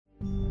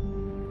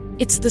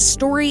It's the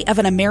story of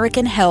an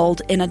American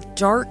held in a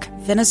dark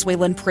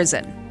Venezuelan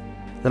prison.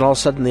 Then all of a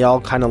sudden they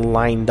all kind of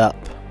lined up.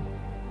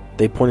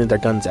 They pointed their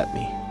guns at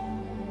me.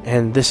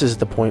 And this is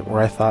the point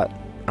where I thought,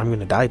 I'm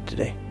going to die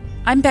today.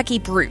 I'm Becky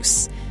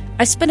Bruce.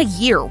 I spent a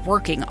year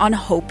working on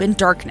Hope in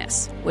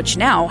Darkness, which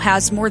now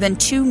has more than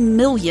 2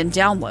 million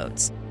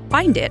downloads.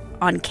 Find it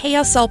on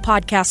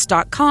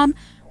kslpodcast.com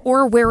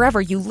or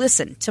wherever you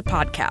listen to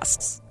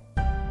podcasts.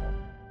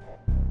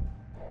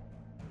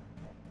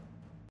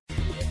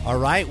 All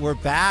right, we're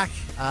back.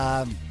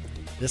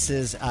 This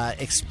is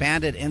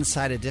Expanded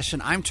Inside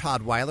Edition. I'm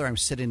Todd Weiler. I'm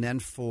sitting in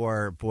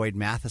for Boyd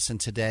Matheson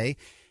today.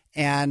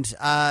 And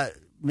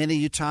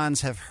many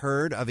Utahns have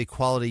heard of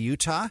Equality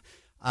Utah.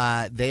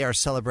 They are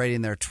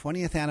celebrating their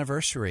 20th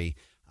anniversary,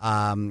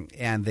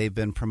 and they've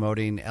been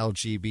promoting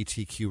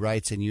LGBTQ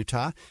rights in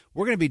Utah.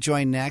 We're going to be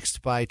joined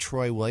next by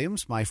Troy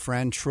Williams, my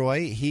friend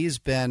Troy. He's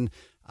been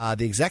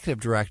the executive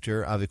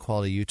director of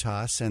Equality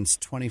Utah since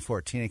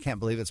 2014. I can't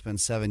believe it's been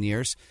 7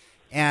 years.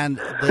 And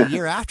the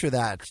year after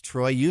that,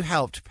 Troy, you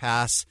helped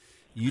pass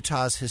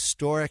Utah's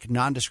historic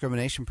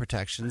non-discrimination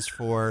protections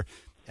for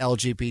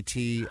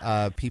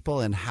LGBT people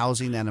in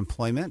housing and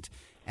employment.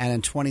 And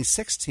in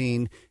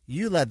 2016,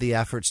 you led the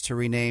efforts to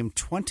rename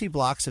 20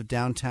 blocks of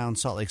downtown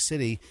Salt Lake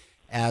City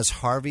as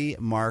Harvey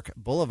Milk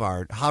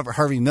Boulevard.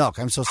 Harvey Milk.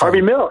 I'm so sorry.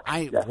 Harvey Milk.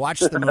 I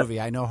watched the movie.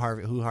 I know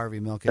who Harvey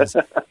Milk is.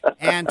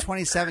 And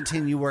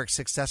 2017, you worked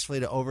successfully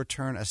to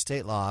overturn a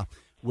state law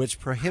which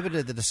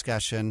prohibited the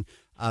discussion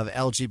of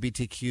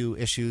LGBTQ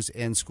issues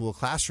in school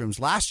classrooms.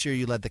 Last year,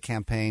 you led the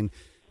campaign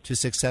to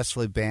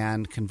successfully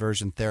ban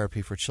conversion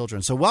therapy for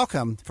children. So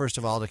welcome, first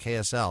of all, to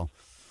KSL.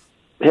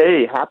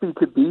 Hey, happy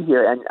to be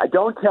here. And I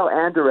don't tell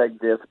Anderegg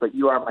this, but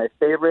you are my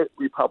favorite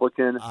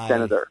Republican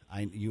senator.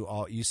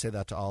 You say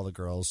that to all the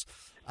girls.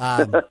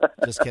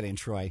 Just kidding,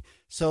 Troy.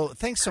 So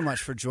thanks so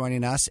much for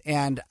joining us.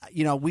 And,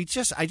 you know,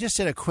 I just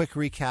did a quick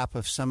recap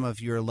of some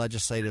of your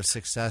legislative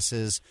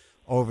successes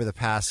over the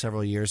past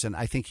several years, and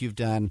I think you've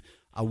done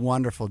a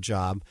wonderful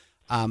job.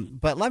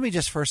 But let me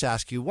just first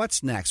ask you,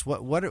 what's next?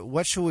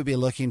 What should we be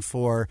looking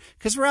for?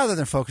 Because rather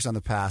than focus on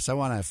the past, I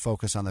want to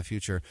focus on the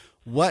future.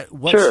 What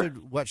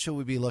should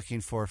we be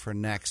looking for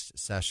next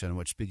session,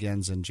 which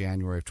begins in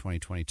January of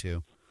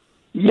 2022?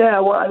 Yeah,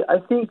 well, I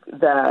think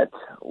that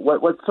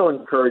what's so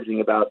encouraging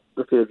about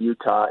the state of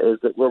Utah is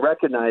that we're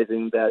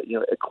recognizing that, you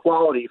know,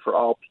 equality for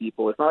all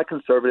people, it's not a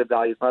conservative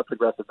value, it's not a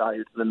progressive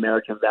value, it's an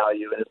American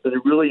value. And it's been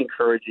really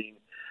encouraging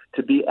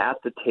to be at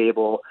the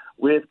table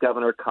with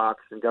Governor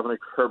Cox and Governor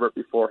Herbert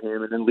before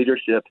him, and then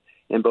leadership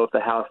in both the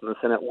House and the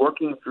Senate,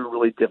 working through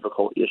really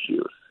difficult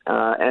issues.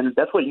 And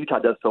that's what Utah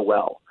does so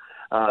well,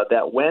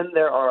 that when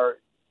there are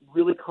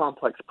really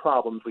complex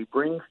problems, we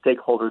bring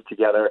stakeholders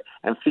together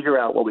and figure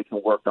out what we can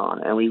work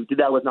on. And we did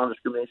that with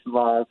non-discrimination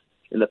laws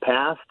in the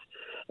past.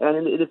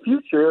 And in the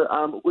future,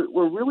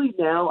 we're really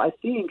now, I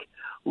think,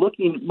 most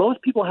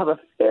people have a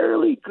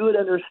fairly good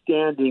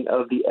understanding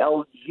of the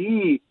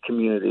LG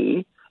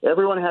community.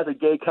 Everyone has a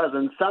gay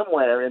cousin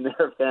somewhere in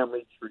their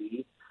family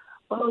tree.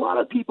 But a lot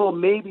of people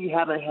maybe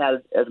haven't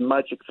had as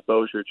much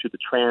exposure to the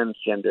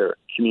transgender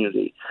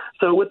community.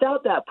 So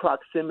without that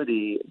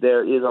proximity,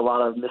 there is a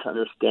lot of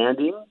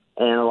misunderstanding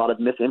and a lot of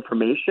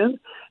misinformation.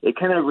 It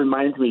kind of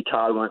reminds me,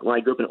 Todd, when I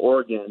grew up in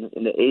Oregon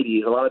in the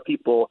 80s, a lot of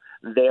people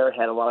there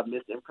had a lot of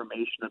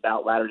misinformation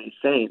about Latter-day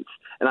Saints.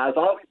 And I was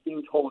always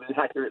being told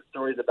inaccurate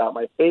stories about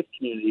my faith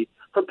community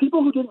from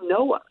people who didn't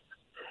know us.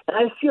 And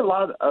I see a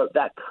lot of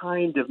that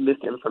kind of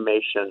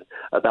misinformation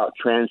about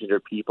transgender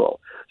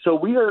people. So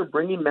we are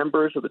bringing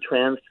members of the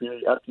trans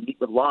community up to meet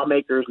with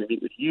lawmakers. We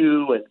meet with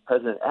you and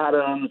President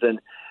Adams,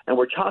 and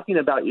we're talking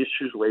about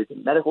issues related to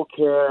medical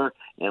care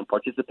and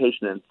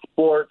participation in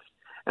sports.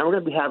 And we're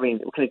going to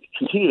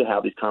continue to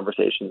have these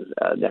conversations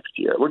next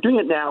year. We're doing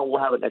it now. We'll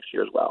have it next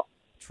year as well.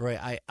 Troy,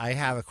 I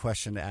have a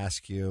question to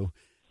ask you,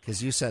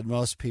 because you said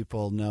most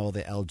people know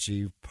the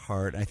LG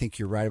part. I think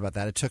you're right about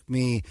that. It took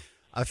me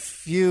a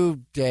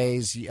few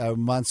days,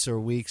 months, or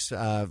weeks,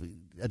 a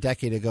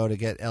decade ago to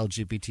get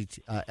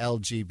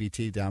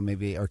LGBT down,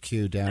 maybe, or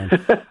Q down.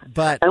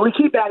 But and we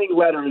keep adding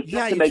letters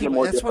just to make it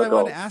more difficult. That's what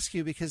I want to ask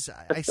you, because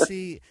I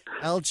see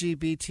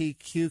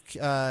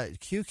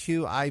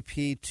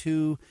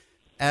LGBTQIP2SAA.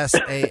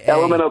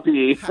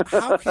 LMNOP.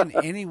 How can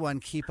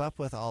anyone keep up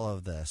with all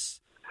of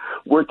this?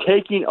 We're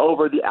taking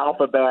over the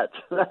alphabet.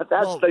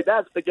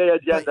 That's the gay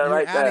agenda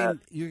right there.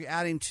 You're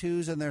adding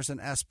twos, and there's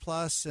an S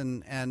plus,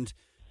 and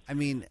I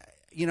mean,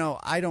 you know,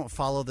 I don't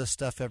follow this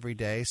stuff every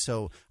day.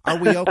 So are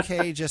we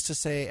okay just to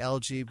say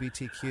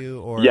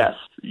LGBTQ? Or Yes.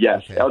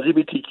 Okay.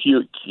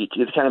 LGBTQ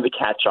is kind of a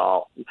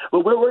catch-all.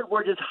 But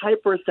we're just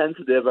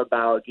hypersensitive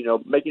about, you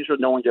know, making sure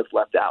no one gets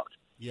left out.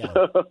 Yeah.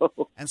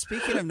 And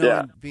speaking of no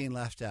one being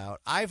left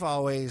out, I've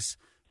always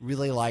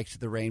really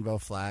liked the rainbow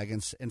flag.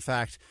 And in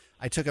fact,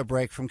 I took a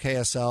break from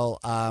KSL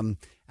and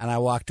I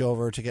walked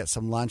over to get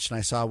some lunch, and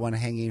I saw one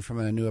hanging from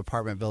a new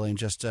apartment building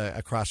just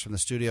across from the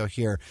studio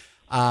here.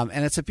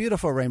 And it's a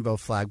beautiful rainbow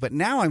flag. But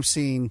now I'm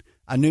seeing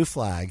a new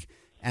flag,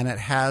 and it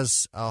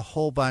has a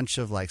whole bunch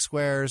of like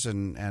squares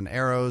and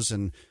arrows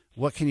and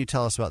What can you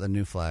tell us about the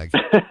new flag?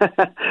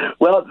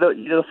 Well,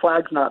 the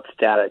flag's not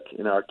static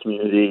in our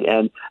community.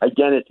 And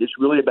again, it's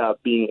really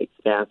about being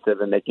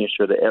expansive and making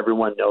sure that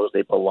everyone knows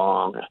they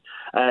belong.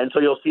 And so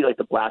you'll see like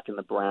the black and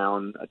the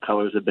brown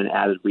colors have been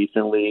added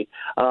recently.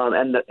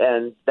 And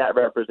that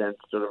represents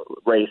sort of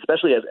race,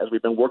 especially as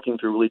we've been working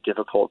through really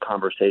difficult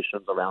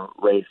conversations around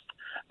race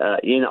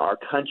in our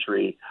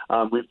country.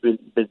 We've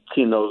been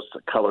seeing those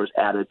colors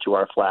added to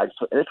our flags.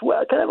 So it's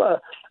kind of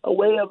a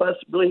way of us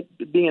really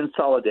being in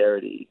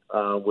solidarity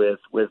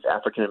with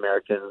African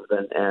Americans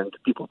and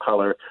people of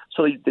color,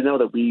 so they know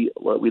that we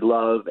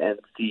love and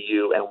see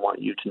you and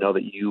want you to know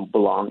that you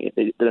belong,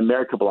 that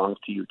America belongs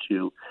to you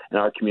too, and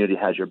our community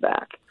has your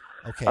back.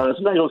 Okay.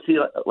 Sometimes you'll see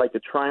like a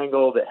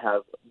triangle that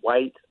has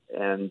white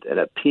and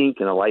a pink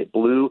and a light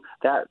blue.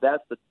 That's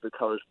the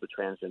colors of the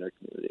transgender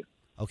community.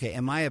 Okay,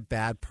 am I a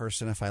bad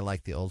person if I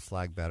like the old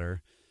flag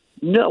better?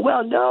 No,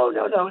 well, no.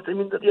 I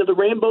mean, the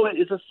rainbow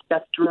is a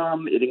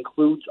spectrum. It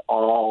includes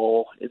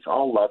all. It's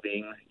all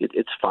loving.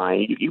 It's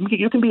fine.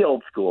 You can be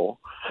old school.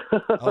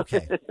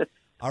 Okay.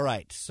 All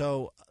right.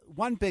 So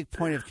one big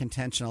point of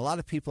contention, a lot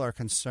of people are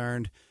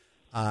concerned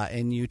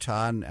in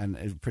Utah,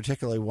 and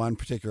particularly one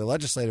particular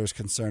legislator is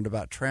concerned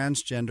about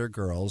transgender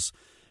girls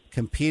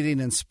competing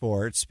in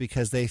sports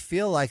because they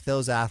feel like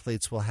those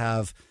athletes will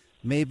have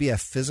maybe a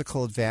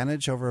physical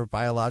advantage over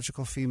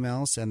biological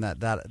females, and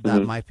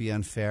that might be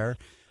unfair.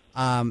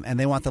 And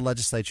they want the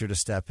legislature to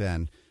step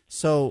in.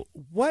 So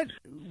what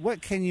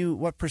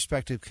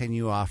perspective can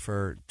you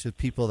offer to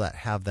people that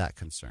have that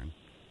concern?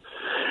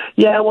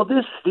 Yeah, well,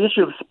 the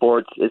issue of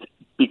sports has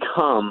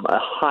become a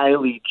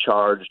highly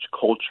charged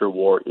culture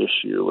war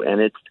issue, and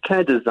it's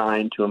kind of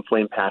designed to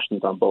inflame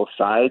passions on both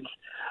sides.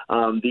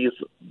 These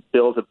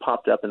bills have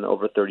popped up in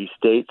over 30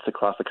 states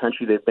across the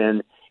country. They've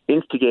been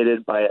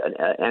instigated by an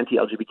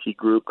anti-LGBT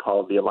group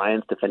called the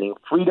Alliance Defending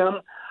Freedom,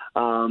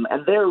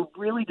 and they're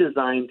really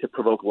designed to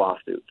provoke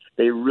lawsuits.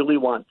 They really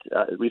want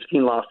we've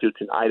seen lawsuits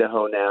in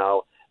Idaho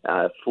now,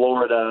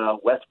 Florida,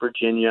 West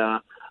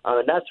Virginia,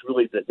 and that's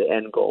really the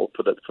end goal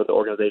for the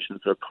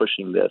organizations that are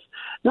pushing this.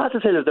 Not to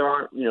say that there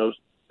aren't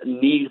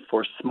need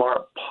for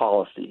smart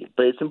policy,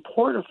 but it's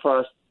important for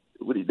us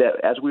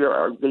that as we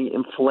are getting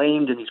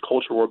inflamed in these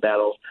culture war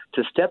battles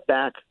to step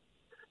back,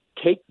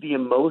 take the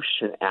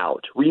emotion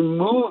out,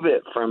 remove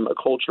it from a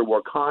culture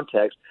war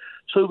context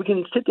so we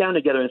can sit down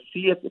together and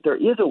see if there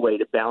is a way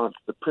to balance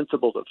the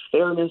principles of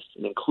fairness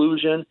and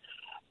inclusion.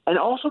 And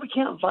also we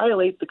can't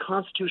violate the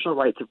constitutional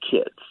rights of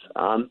kids.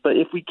 But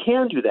if we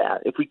can do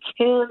that, if we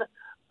can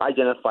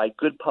identify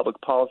good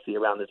public policy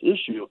around this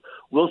issue,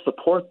 we'll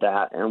support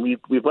that. And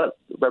we've let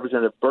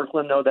Representative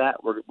Birkeland know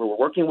that. We're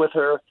working with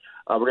her.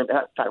 In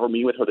fact, we're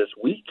meeting with her this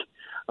week.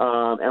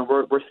 And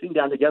we're sitting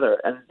down together.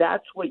 And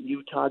that's what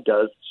Utah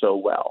does so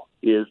well,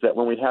 is that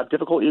when we have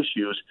difficult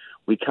issues,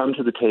 we come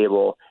to the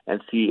table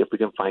and see if we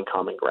can find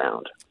common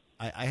ground.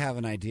 I have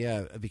an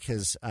idea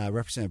because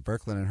Representative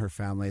Birkeland and her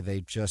family,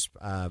 they just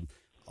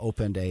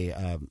opened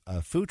a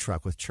food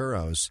truck with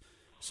churros.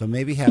 So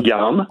maybe have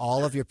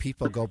all of your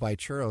people go buy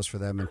churros for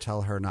them and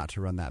tell her not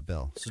to run that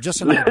bill. So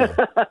just an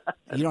idea.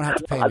 You don't have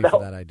to pay me for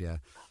that idea.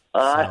 So.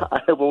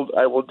 I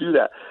will do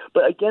that.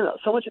 But again,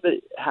 so much of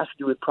it has to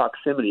do with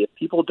proximity. If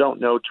people don't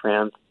know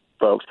trans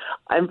folks,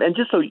 and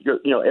just so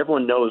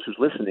everyone knows who's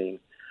listening,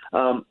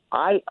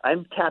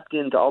 I'm tapped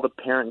into all the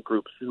parent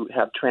groups who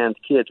have trans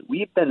kids.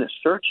 We've been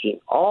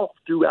searching all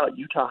throughout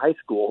Utah high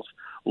schools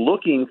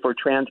looking for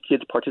trans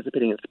kids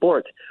participating in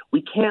sports.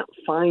 We can't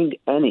find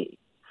any.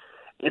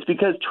 It's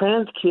because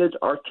trans kids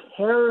are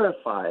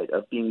terrified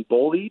of being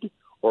bullied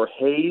or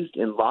hazed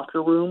in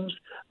locker rooms,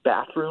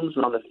 bathrooms,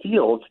 and on the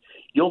fields.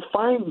 You'll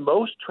find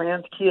most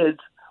trans kids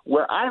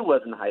where I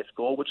was in high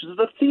school, which is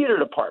the theater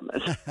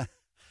department.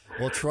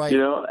 Well, Troy,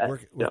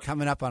 we're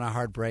coming up on a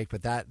hard break,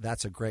 but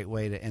that's a great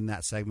way to end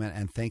that segment.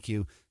 And thank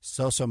you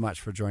so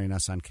much for joining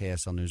us on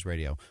KSL News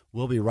Radio.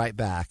 We'll be right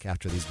back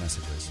after these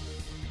messages.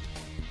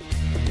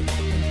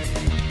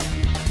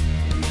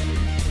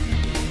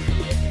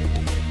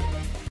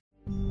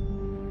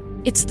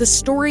 It's the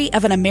story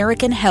of an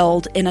American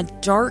held in a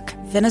dark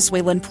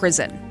Venezuelan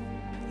prison.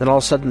 Then all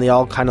of a sudden they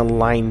all kind of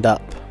lined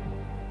up.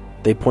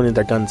 They pointed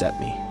their guns at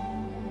me.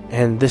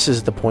 And this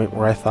is the point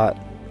where I thought,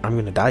 I'm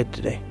going to die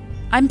today.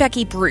 I'm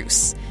Becky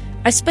Bruce.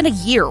 I spent a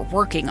year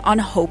working on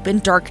Hope in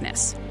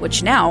Darkness,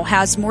 which now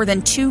has more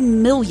than 2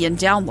 million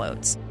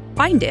downloads.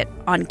 Find it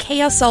on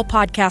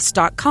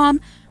kslpodcast.com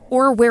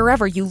or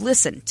wherever you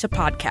listen to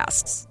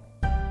podcasts.